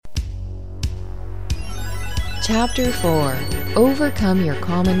Chapter 4. Overcome your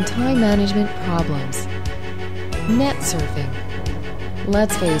common time management problems. Net surfing.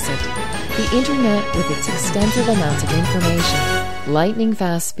 Let's face it, the internet with its extensive amounts of information,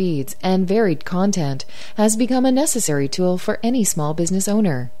 lightning-fast speeds, and varied content has become a necessary tool for any small business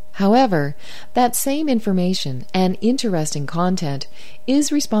owner. However, that same information and interesting content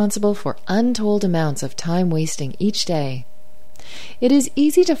is responsible for untold amounts of time wasting each day. It is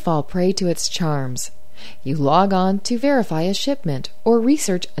easy to fall prey to its charms. You log on to verify a shipment or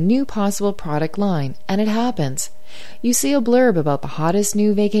research a new possible product line, and it happens. You see a blurb about the hottest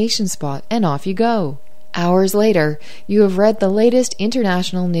new vacation spot, and off you go. Hours later, you have read the latest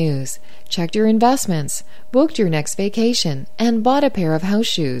international news, checked your investments, booked your next vacation, and bought a pair of house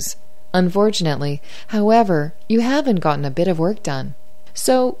shoes. Unfortunately, however, you haven't gotten a bit of work done.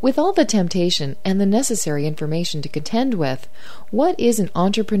 So, with all the temptation and the necessary information to contend with, what is an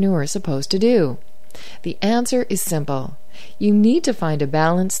entrepreneur supposed to do? The answer is simple. You need to find a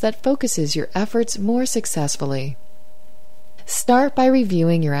balance that focuses your efforts more successfully. Start by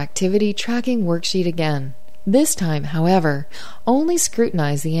reviewing your activity tracking worksheet again. This time, however, only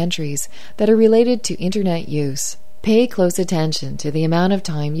scrutinize the entries that are related to internet use. Pay close attention to the amount of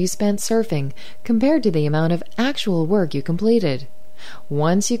time you spent surfing compared to the amount of actual work you completed.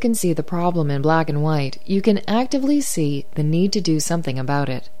 Once you can see the problem in black and white, you can actively see the need to do something about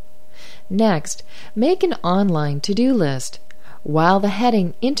it. Next, make an online to-do list. While the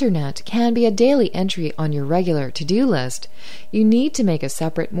heading Internet can be a daily entry on your regular to-do list, you need to make a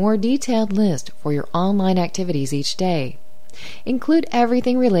separate, more detailed list for your online activities each day. Include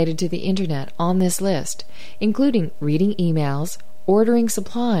everything related to the Internet on this list, including reading emails, ordering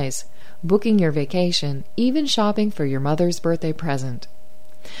supplies, booking your vacation, even shopping for your mother's birthday present.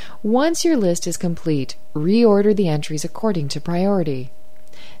 Once your list is complete, reorder the entries according to priority.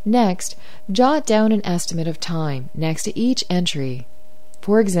 Next, jot down an estimate of time next to each entry.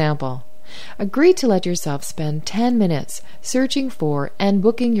 For example, agree to let yourself spend 10 minutes searching for and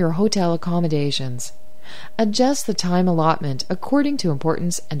booking your hotel accommodations. Adjust the time allotment according to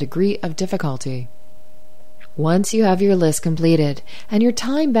importance and degree of difficulty. Once you have your list completed and your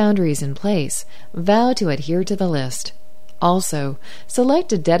time boundaries in place, vow to adhere to the list. Also,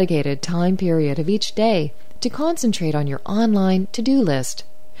 select a dedicated time period of each day to concentrate on your online to-do list.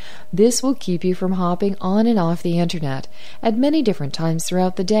 This will keep you from hopping on and off the internet at many different times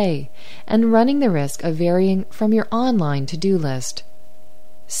throughout the day and running the risk of varying from your online to-do list.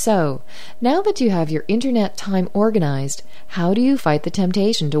 So, now that you have your internet time organized, how do you fight the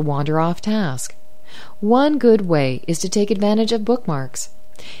temptation to wander off task? One good way is to take advantage of bookmarks.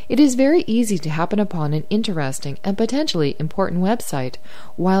 It is very easy to happen upon an interesting and potentially important website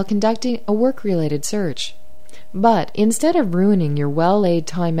while conducting a work-related search. But instead of ruining your well-laid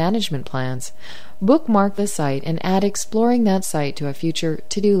time management plans, bookmark the site and add exploring that site to a future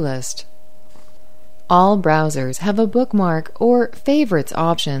to-do list. All browsers have a bookmark or favorites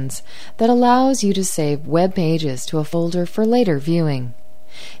options that allows you to save web pages to a folder for later viewing.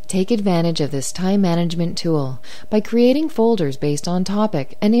 Take advantage of this time management tool by creating folders based on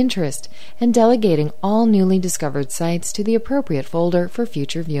topic and interest and delegating all newly discovered sites to the appropriate folder for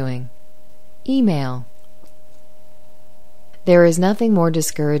future viewing. Email. There is nothing more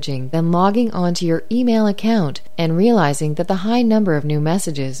discouraging than logging onto your email account and realizing that the high number of new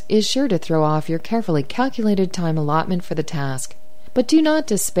messages is sure to throw off your carefully calculated time allotment for the task. But do not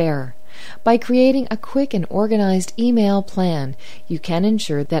despair. By creating a quick and organized email plan, you can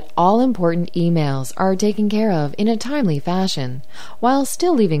ensure that all important emails are taken care of in a timely fashion, while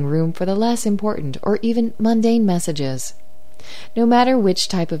still leaving room for the less important or even mundane messages. No matter which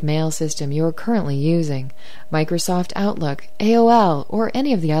type of mail system you are currently using, Microsoft Outlook, AOL, or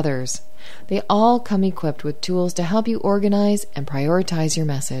any of the others, they all come equipped with tools to help you organize and prioritize your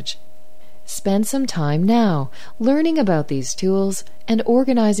message. Spend some time now learning about these tools and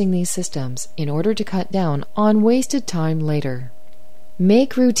organizing these systems in order to cut down on wasted time later.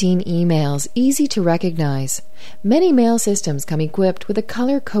 Make routine emails easy to recognize. Many mail systems come equipped with a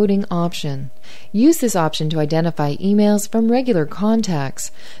color coding option. Use this option to identify emails from regular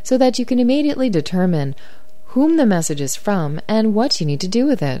contacts so that you can immediately determine whom the message is from and what you need to do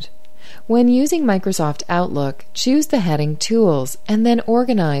with it. When using Microsoft Outlook, choose the heading Tools and then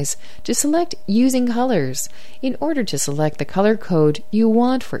Organize to select Using Colors in order to select the color code you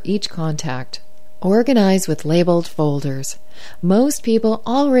want for each contact. Organize with labeled folders. Most people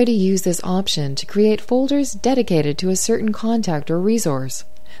already use this option to create folders dedicated to a certain contact or resource.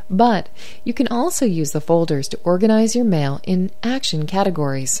 But you can also use the folders to organize your mail in action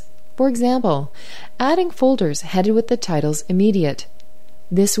categories. For example, adding folders headed with the titles Immediate,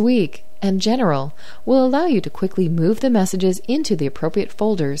 This Week, and General will allow you to quickly move the messages into the appropriate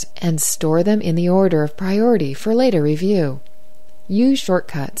folders and store them in the order of priority for later review. Use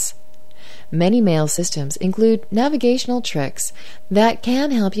shortcuts. Many mail systems include navigational tricks that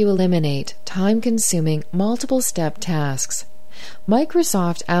can help you eliminate time-consuming, multiple-step tasks.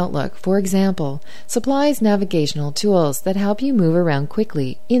 Microsoft Outlook, for example, supplies navigational tools that help you move around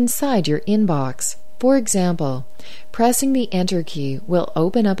quickly inside your inbox. For example, pressing the Enter key will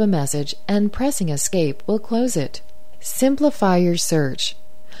open up a message and pressing Escape will close it. Simplify your search.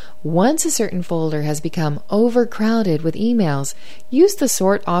 Once a certain folder has become overcrowded with emails, use the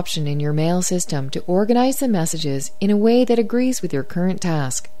sort option in your mail system to organize the messages in a way that agrees with your current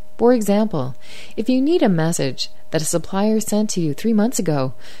task. For example, if you need a message that a supplier sent to you 3 months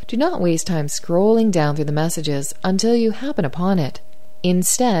ago, do not waste time scrolling down through the messages until you happen upon it.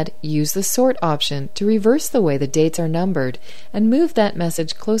 Instead, use the sort option to reverse the way the dates are numbered and move that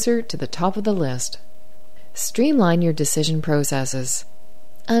message closer to the top of the list. Streamline your decision processes.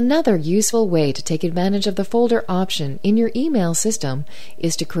 Another useful way to take advantage of the folder option in your email system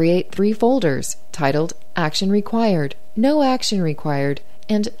is to create 3 folders titled Action Required, No Action Required,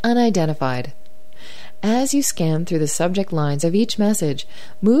 and Unidentified. As you scan through the subject lines of each message,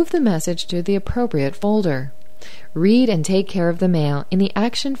 move the message to the appropriate folder. Read and take care of the mail in the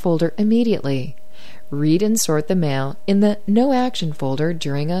Action folder immediately. Read and sort the mail in the No Action folder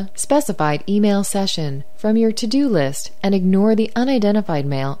during a specified email session from your to-do list and ignore the unidentified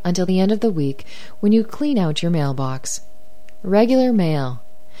mail until the end of the week when you clean out your mailbox. Regular mail.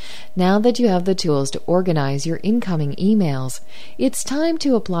 Now that you have the tools to organize your incoming emails, it's time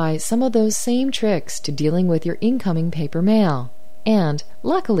to apply some of those same tricks to dealing with your incoming paper mail. And,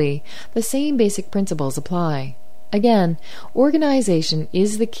 luckily, the same basic principles apply. Again, organization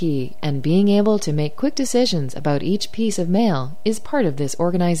is the key, and being able to make quick decisions about each piece of mail is part of this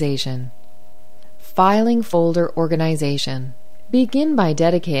organization. Filing folder organization. Begin by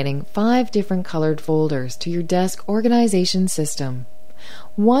dedicating 5 different colored folders to your desk organization system.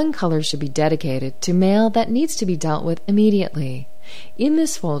 1 color should be dedicated to mail that needs to be dealt with immediately. In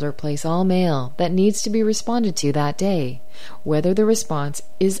this folder, place all mail that needs to be responded to that day, whether the response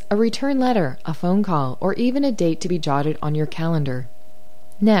is a return letter, a phone call, or even a date to be jotted on your calendar.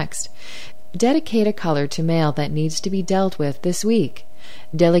 Next, dedicate a color to mail that needs to be dealt with this week.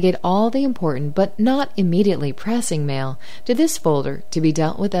 Delegate all the important but not immediately pressing mail to this folder to be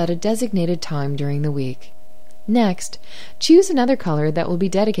dealt with at a designated time during the week. Next, choose another color that will be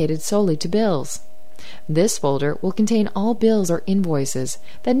dedicated solely to bills. This folder will contain all bills or invoices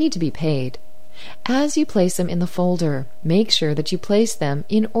that need to be paid. As you place them in the folder, make sure that you place them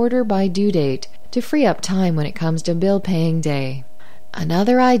in order by due date to free up time when it comes to bill paying day.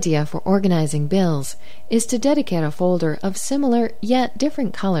 Another idea for organizing bills is to dedicate a folder of similar yet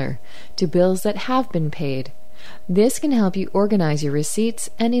different color to bills that have been paid. This can help you organize your receipts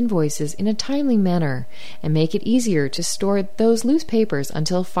and invoices in a timely manner and make it easier to store those loose papers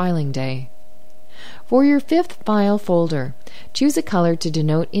until filing day. For your 5th file folder, choose a color to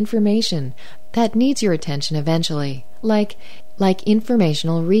denote information that needs your attention eventually, like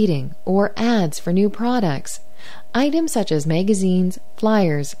informational reading or ads for new products. Items such as magazines,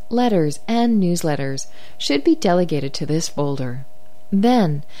 flyers, letters, and newsletters should be delegated to this folder.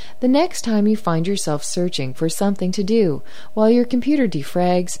 Then, the next time you find yourself searching for something to do while your computer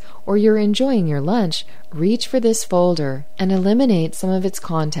defrags or you're enjoying your lunch, reach for this folder and eliminate some of its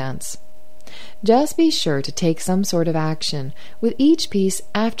contents. Just be sure to take some sort of action with each piece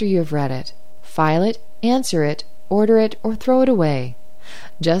after you have read it. File it, answer it, order it, or throw it away.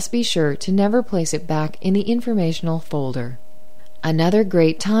 Just be sure to never place it back in the informational folder. Another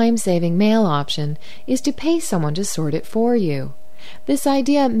great time-saving mail option is to pay someone to sort it for you. This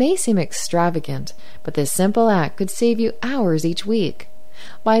idea may seem extravagant, but this simple act could save you hours each week.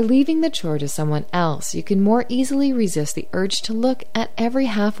 By leaving the chore to someone else, you can more easily resist the urge to look at every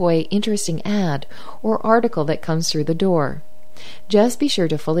halfway interesting ad or article that comes through the door. Just be sure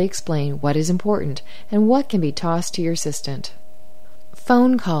to fully explain what is important and what can be tossed to your assistant.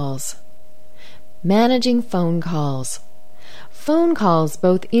 Phone calls. Managing phone calls. Phone calls,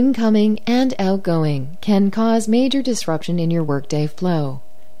 both incoming and outgoing, can cause major disruption in your workday flow.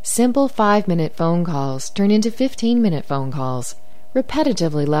 Simple 5-minute phone calls turn into 15-minute phone calls.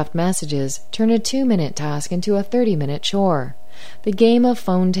 Repetitively left messages turn a 2-minute task into a 30-minute chore. The game of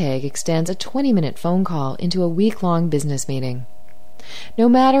phone tag extends a 20-minute phone call into a week-long business meeting. No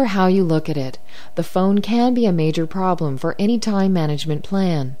matter how you look at it, the phone can be a major problem for any time management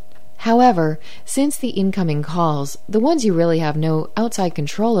plan. However, since the incoming calls, the ones you really have no outside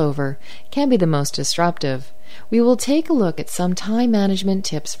control over, can be the most disruptive, We will take a look at some time management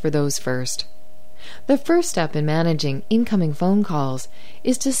tips for those first. The first step in managing incoming phone calls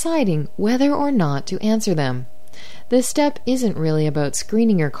is deciding whether or not to answer them. This step isn't really about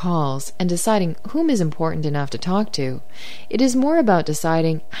screening your calls and deciding whom is important enough to talk to. It is more about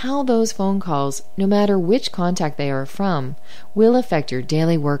deciding how those phone calls, no matter which contact they are from, will affect your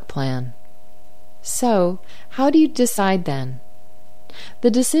daily work plan. So, how do you decide then?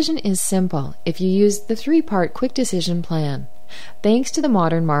 The decision is simple if you use the 3-part quick decision plan. Thanks to the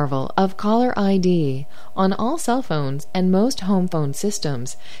modern marvel of caller ID on all cell phones and most home phone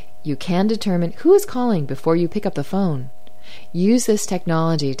systems, you can determine who is calling before you pick up the phone. Use this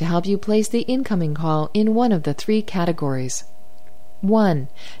technology to help you place the incoming call in one of the 3 categories. 1.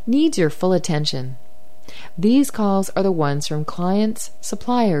 Needs your full attention. These calls are the ones from clients,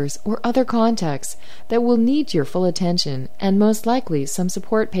 suppliers, or other contacts that will need your full attention and most likely some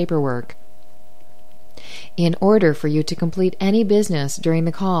support paperwork in order for you to complete any business during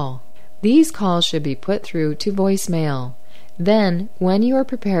the call. These calls should be put through to voicemail. Then, when you are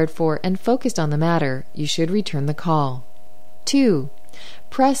prepared for and focused on the matter, you should return the call. 2.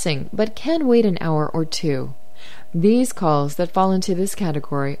 Pressing but can wait an hour or 2. These calls that fall into this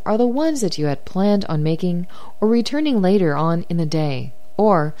category are the ones that you had planned on making or returning later on in the day,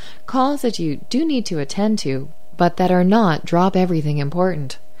 or calls that you do need to attend to, but that are not drop everything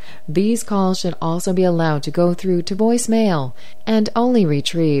important. These calls should also be allowed to go through to voicemail and only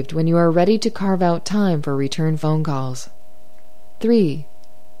retrieved when you are ready to carve out time for return phone calls. 3.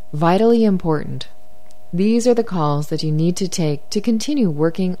 Vitally important. These are the calls that you need to take to continue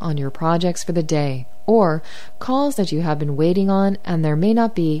working on your projects for the day, or calls that you have been waiting on and there may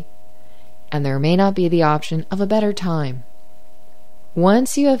not be the option of a better time.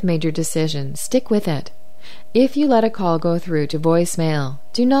 Once you have made your decision, stick with it. If you let a call go through to voicemail,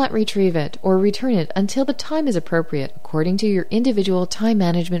 do not retrieve it or return it until the time is appropriate according to your individual time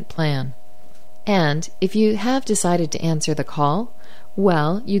management plan. And if you have decided to answer the call,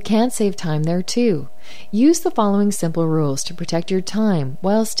 well, you can save time there too. Use the following simple rules to protect your time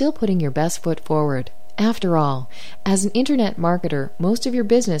while still putting your best foot forward. After all, as an internet marketer, most of your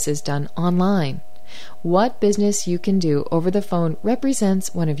business is done online. What business you can do over the phone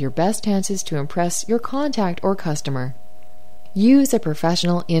represents one of your best chances to impress your contact or customer. Use a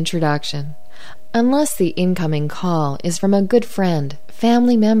professional introduction. Unless the incoming call is from a good friend,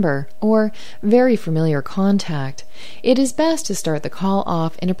 family member, or very familiar contact, it is best to start the call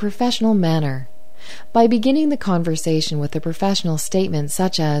off in a professional manner. By beginning the conversation with a professional statement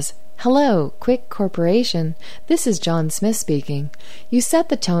such as, "Hello, Quick Corporation, this is John Smith speaking," you set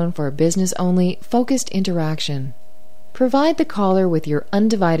the tone for a business-only, focused interaction. Provide the caller with your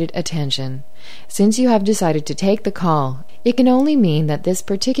undivided attention. Since you have decided to take the call, it can only mean that this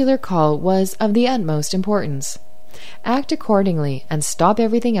particular call was of the utmost importance. Act accordingly and stop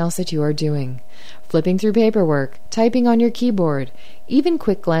everything else that you are doing. Flipping through paperwork, typing on your keyboard, even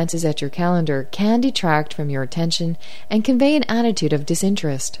quick glances at your calendar can detract from your attention and convey an attitude of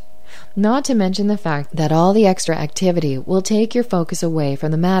disinterest. Not to mention the fact that all the extra activity will take your focus away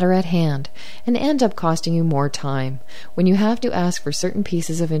from the matter at hand and end up costing you more time when you have to ask for certain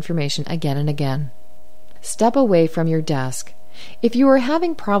pieces of information again and again. Step away from your desk. If you are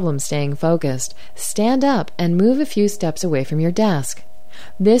having problems staying focused, stand up and move a few steps away from your desk.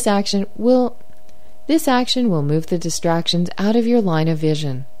 This action will move the distractions out of your line of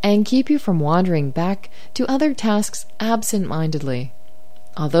vision and keep you from wandering back to other tasks absent-mindedly.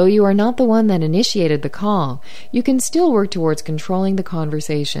 Although you are not the one that initiated the call, you can still work towards controlling the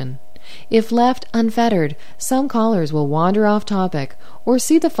conversation. If left unfettered, some callers will wander off topic or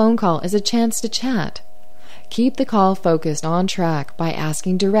see the phone call as a chance to chat. Keep the call focused on track by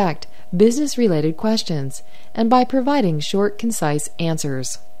asking direct, business-related questions and by providing short, concise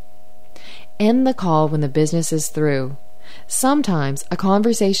answers. End the call when the business is through. Sometimes a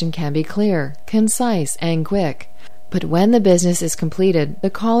conversation can be clear, concise, and quick, but when the business is completed, the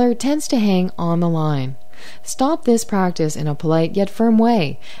caller tends to hang on the line. Stop this practice in a polite yet firm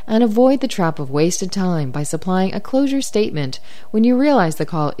way and avoid the trap of wasted time by supplying a closure statement when you realize the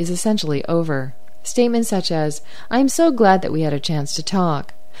call is essentially over. Statements such as, "I'm so glad that we had a chance to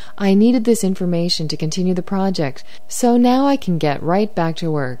talk. I needed this information to continue the project, so now I can get right back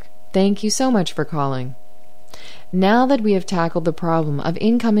to work. Thank you so much for calling." Now that we have tackled the problem of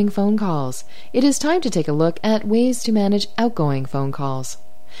incoming phone calls, it is time to take a look at ways to manage outgoing phone calls.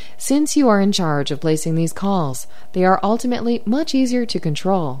 Since you are in charge of placing these calls, they are ultimately much easier to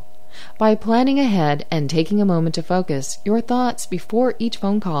control. By planning ahead and taking a moment to focus your thoughts before each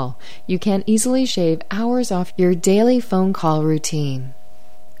phone call, you can easily shave hours off your daily phone call routine.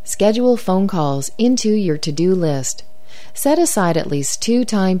 Schedule phone calls into your to-do list. Set aside at least 2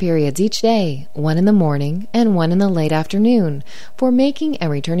 time periods each day, one in the morning and one in the late afternoon, for making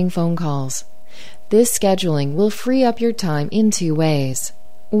and returning phone calls. This scheduling will free up your time in 2 ways.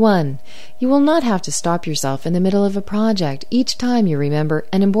 1. You will not have to stop yourself in the middle of a project each time you remember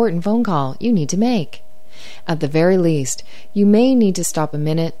an important phone call you need to make. At the very least, you may need to stop a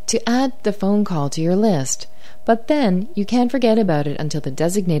minute to add the phone call to your list, but then you can't forget about it until the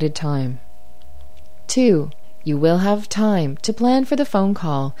designated time. 2. You will have time to plan for the phone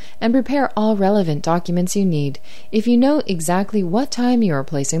call and prepare all relevant documents you need if you know exactly what time you are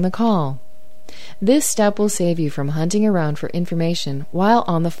placing the call. This step will save you from hunting around for information while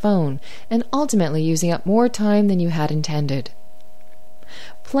on the phone and ultimately using up more time than you had intended.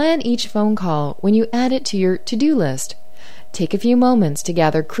 Plan each phone call when you add it to your to-do list. Take a few moments to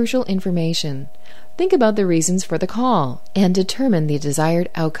gather crucial information. Think about the reasons for the call and determine the desired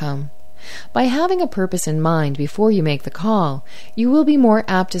outcome. By having a purpose in mind before you make the call, you will be more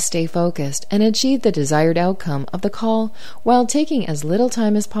apt to stay focused and achieve the desired outcome of the call while taking as little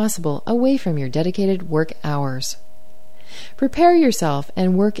time as possible away from your dedicated work hours. Prepare yourself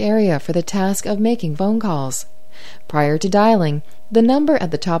and work area for the task of making phone calls. Prior to dialing the number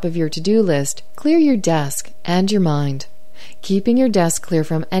at the top of your to-do list, clear your desk and your mind. Keeping your desk clear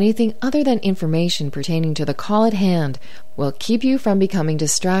from anything other than information pertaining to the call at hand will keep you from becoming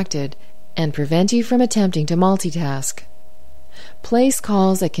distracted and prevent you from attempting to multitask. Place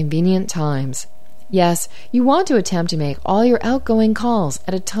calls at convenient times. Yes, you want to attempt to make all your outgoing calls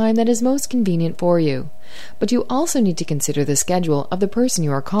at a time that is most convenient for you, but you also need to consider the schedule of the person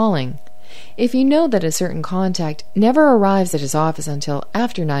you are calling. If you know that a certain contact never arrives at his office until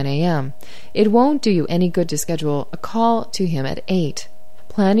after 9 a.m., it won't do you any good to schedule a call to him at 8.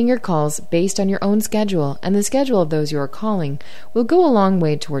 Planning your calls based on your own schedule and the schedule of those you are calling will go a long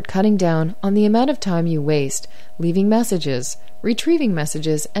way toward cutting down on the amount of time you waste leaving messages, retrieving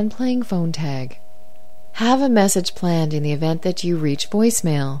messages, and playing phone tag. Have a message planned in the event that you reach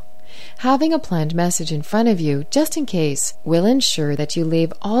voicemail. Having a planned message in front of you, just in case, will ensure that you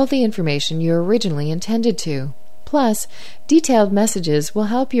leave all the information you originally intended to. Plus, detailed messages will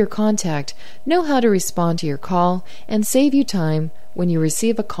help your contact know how to respond to your call and save you time when you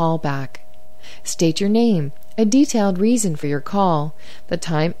receive a call back. State your name, a detailed reason for your call, the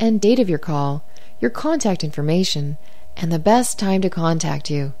time and date of your call, your contact information, and the best time to contact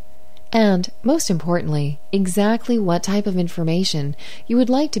you. And, most importantly, exactly what type of information you would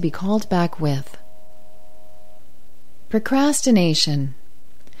like to be called back with. Procrastination.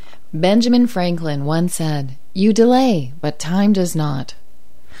 Benjamin Franklin once said, "You delay, but time does not."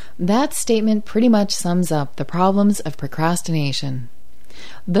 That statement pretty much sums up the problems of procrastination.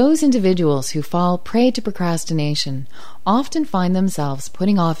 Those individuals who fall prey to procrastination often find themselves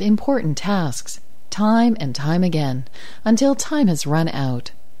putting off important tasks, time and time again, until time has run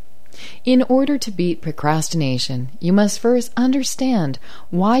out. In order to beat procrastination, you must first understand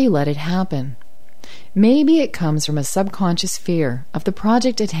why you let it happen. Maybe it comes from a subconscious fear of the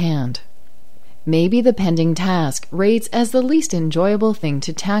project at hand. Maybe the pending task rates as the least enjoyable thing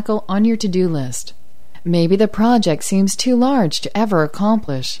to tackle on your to-do list. Maybe the project seems too large to ever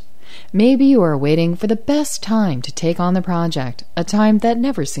accomplish. Maybe you are waiting for the best time to take on the project, a time that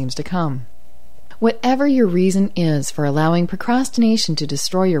never seems to come. Whatever your reason is for allowing procrastination to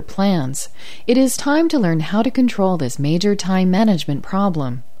destroy your plans, it is time to learn how to control this major time management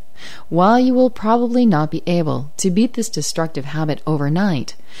problem. While you will probably not be able to beat this destructive habit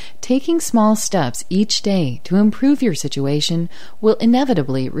overnight, taking small steps each day to improve your situation will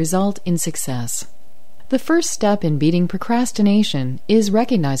inevitably result in success. The first step in beating procrastination is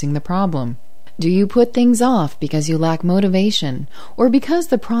recognizing the problem. Do you put things off because you lack motivation or because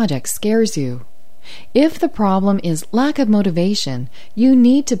the project scares you? If the problem is lack of motivation, you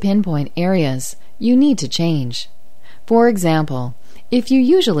need to pinpoint areas you need to change. For example, if you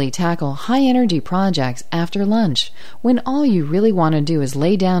usually tackle high-energy projects after lunch when all you really want to do is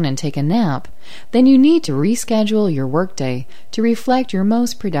lay down and take a nap, then you need to reschedule your workday to reflect your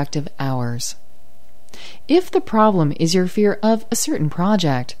most productive hours. If the problem is your fear of a certain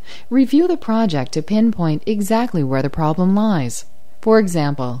project, review the project to pinpoint exactly where the problem lies. For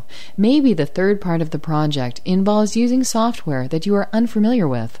example, maybe the third part of the project involves using software that you are unfamiliar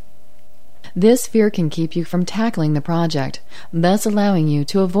with. This fear can keep you from tackling the project, thus allowing you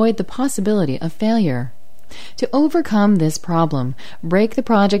to avoid the possibility of failure. To overcome this problem, break the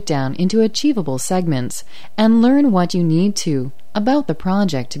project down into achievable segments and learn what you need to about the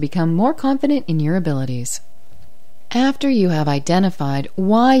project to become more confident in your abilities. After you have identified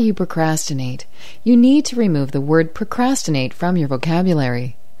why you procrastinate, you need to remove the word procrastinate from your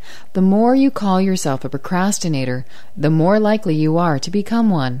vocabulary. The more you call yourself a procrastinator, the more likely you are to become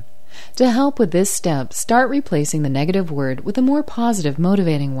one. To help with this step, start replacing the negative word with a more positive,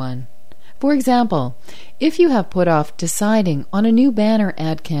 motivating one. For example, if you have put off deciding on a new banner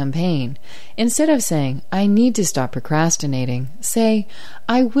ad campaign, instead of saying, "I need to stop procrastinating," say,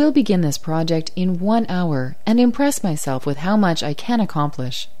 "I will begin this project in 1 hour and impress myself with how much I can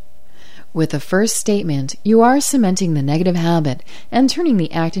accomplish." With the first statement, you are cementing the negative habit and turning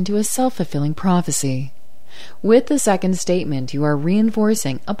the act into a self-fulfilling prophecy. With the second statement, you are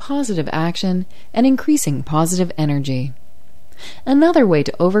reinforcing a positive action and increasing positive energy. Another way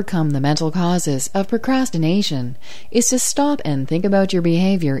to overcome the mental causes of procrastination is to stop and think about your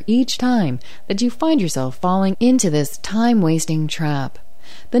behavior each time that you find yourself falling into this time-wasting trap.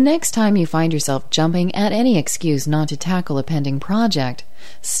 The next time you find yourself jumping at any excuse not to tackle a pending project,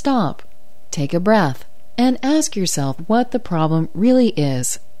 stop, take a breath, and ask yourself what the problem really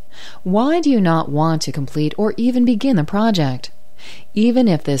is. Why do you not want to complete or even begin the project? Even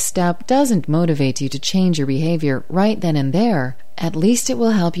if this step doesn't motivate you to change your behavior right then and there, at least it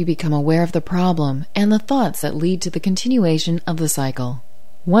will help you become aware of the problem and the thoughts that lead to the continuation of the cycle.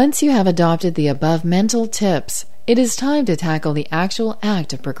 Once you have adopted the above mental tips, it is time to tackle the actual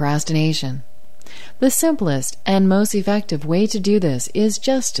act of procrastination. The simplest and most effective way to do this is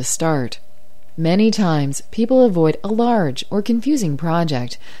just to start. Many times, people avoid a large or confusing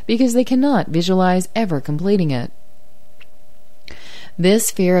project because they cannot visualize ever completing it.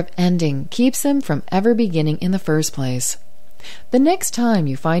 This fear of ending keeps them from ever beginning in the first place. The next time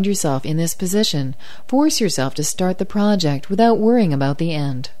you find yourself in this position, force yourself to start the project without worrying about the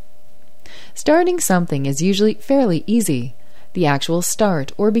end. Starting something is usually fairly easy. The actual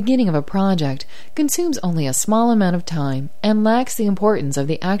start or beginning of a project consumes only a small amount of time and lacks the importance of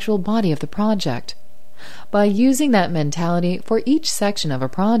the actual body of the project. By using that mentality for each section of a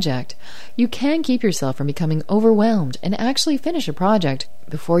project, you can keep yourself from becoming overwhelmed and actually finish a project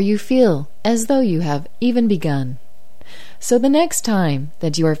before you feel as though you have even begun. So the next time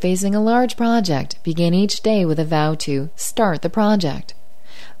that you are facing a large project, begin each day with a vow to start the project.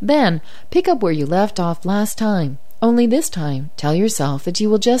 Then pick up where you left off last time, only this time tell yourself that you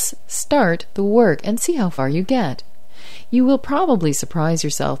will just start the work and see how far you get. You will probably surprise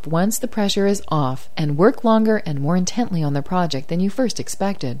yourself once the pressure is off and work longer and more intently on the project than you first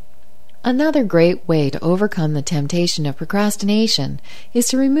expected. Another great way to overcome the temptation of procrastination is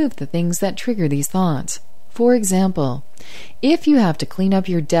to remove the things that trigger these thoughts. For example, if you have to clean up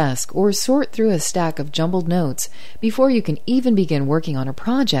your desk or sort through a stack of jumbled notes before you can even begin working on a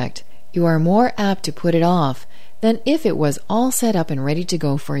project, you are more apt to put it off than if it was all set up and ready to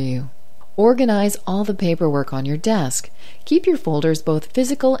go for you. Organize all the paperwork on your desk. Keep your folders, both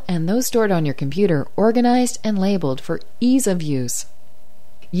physical and those stored on your computer, organized and labeled for ease of use.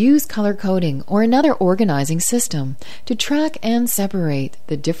 Use color coding or another organizing system to track and separate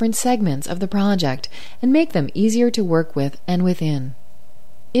the different segments of the project and make them easier to work with and within.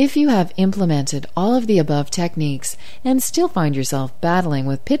 If you have implemented all of the above techniques and still find yourself battling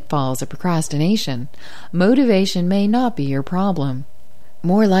with pitfalls of procrastination, motivation may not be your problem.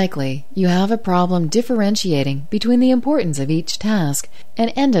 More likely, you have a problem differentiating between the importance of each task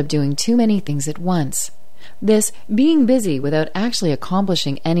and end up doing too many things at once. This being busy without actually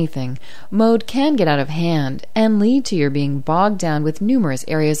accomplishing anything mode can get out of hand and lead to your being bogged down with numerous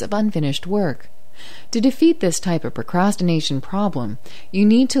areas of unfinished work. To defeat this type of procrastination problem, you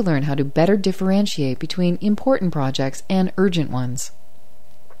need to learn how to better differentiate between important projects and urgent ones.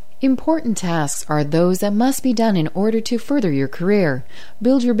 Important tasks are those that must be done in order to further your career,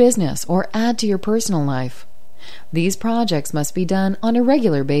 build your business, or add to your personal life. These projects must be done on a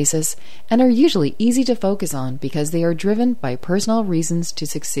regular basis and are usually easy to focus on because they are driven by personal reasons to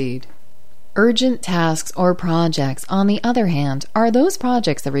succeed. Urgent tasks or projects, on the other hand, are those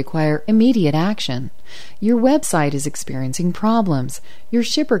projects that require immediate action. Your website is experiencing problems. Your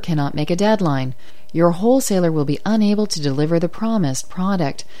shipper cannot make a deadline. Your wholesaler will be unable to deliver the promised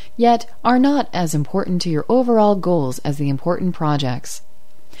product, yet are not as important to your overall goals as the important projects.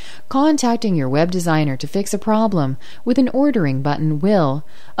 Contacting your web designer to fix a problem with an ordering button will,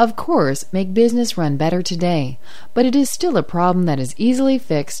 of course, make business run better today, but it is still a problem that is easily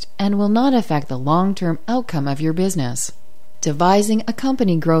fixed and will not affect the long-term outcome of your business. Devising a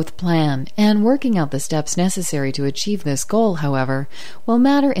company growth plan and working out the steps necessary to achieve this goal, however, will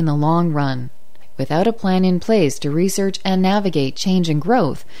matter in the long run. Without a plan in place to research and navigate change and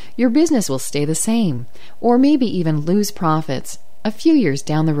growth, your business will stay the same, or maybe even lose profits a few years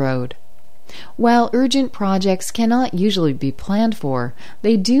down the road. While urgent projects cannot usually be planned for,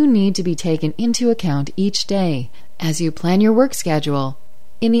 they do need to be taken into account each day as you plan your work schedule.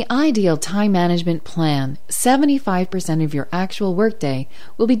 In the ideal time management plan, 75% of your actual workday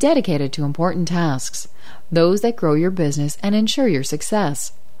will be dedicated to important tasks, those that grow your business and ensure your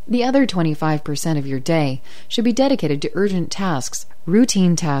success. The other 25% of your day should be dedicated to urgent tasks,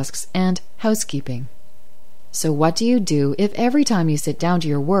 routine tasks, and housekeeping. So what do you do if every time you sit down to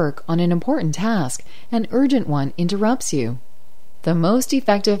your work on an important task, an urgent one interrupts you? The most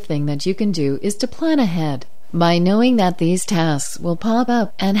effective thing that you can do is to plan ahead. By knowing that these tasks will pop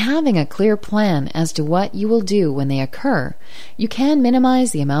up and having a clear plan as to what you will do when they occur, you can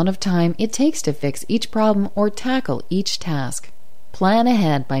minimize the amount of time it takes to fix each problem or tackle each task. Plan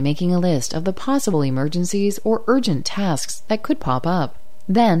ahead by making a list of the possible emergencies or urgent tasks that could pop up.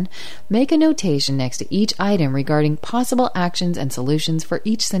 Then, make a notation next to each item regarding possible actions and solutions for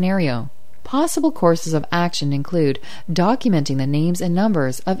each scenario. Possible courses of action include documenting the names and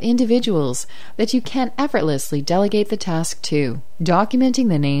numbers of individuals that you can effortlessly delegate the task to, documenting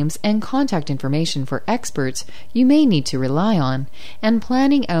the names and contact information for experts you may need to rely on, and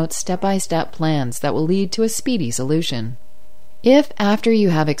planning out step-by-step plans that will lead to a speedy solution. If after you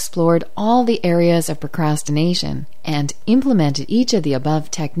have explored all the areas of procrastination and implemented each of the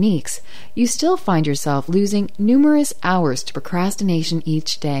above techniques, you still find yourself losing numerous hours to procrastination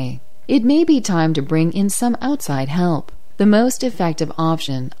each day, it may be time to bring in some outside help. The most effective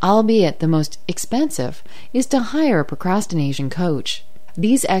option, albeit the most expensive, is to hire a procrastination coach.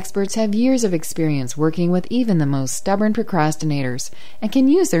 These experts have years of experience working with even the most stubborn procrastinators and can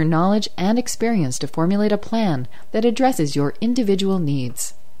use their knowledge and experience to formulate a plan that addresses your individual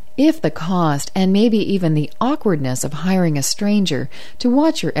needs. If the cost and maybe even the awkwardness of hiring a stranger to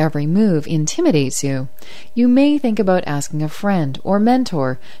watch your every move intimidates you, you may think about asking a friend or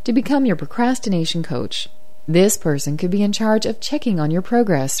mentor to become your procrastination coach. This person could be in charge of checking on your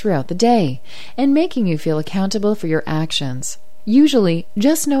progress throughout the day and making you feel accountable for your actions. Usually,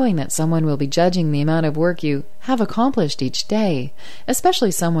 just knowing that someone will be judging the amount of work you have accomplished each day,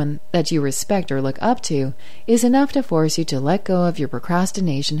 especially someone that you respect or look up to, is enough to force you to let go of your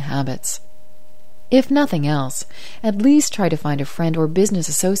procrastination habits. If nothing else, at least try to find a friend or business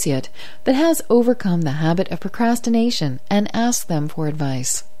associate that has overcome the habit of procrastination and ask them for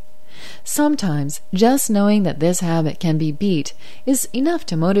advice. Sometimes, just knowing that this habit can be beat is enough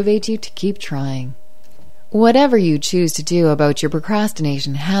to motivate you to keep trying. Whatever you choose to do about your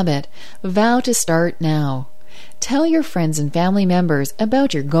procrastination habit, vow to start now. Tell your friends and family members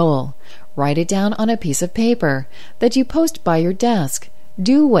about your goal. Write it down on a piece of paper that you post by your desk.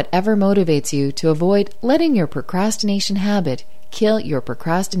 Do whatever motivates you to avoid letting your procrastination habit kill your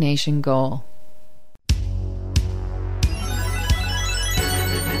procrastination goal.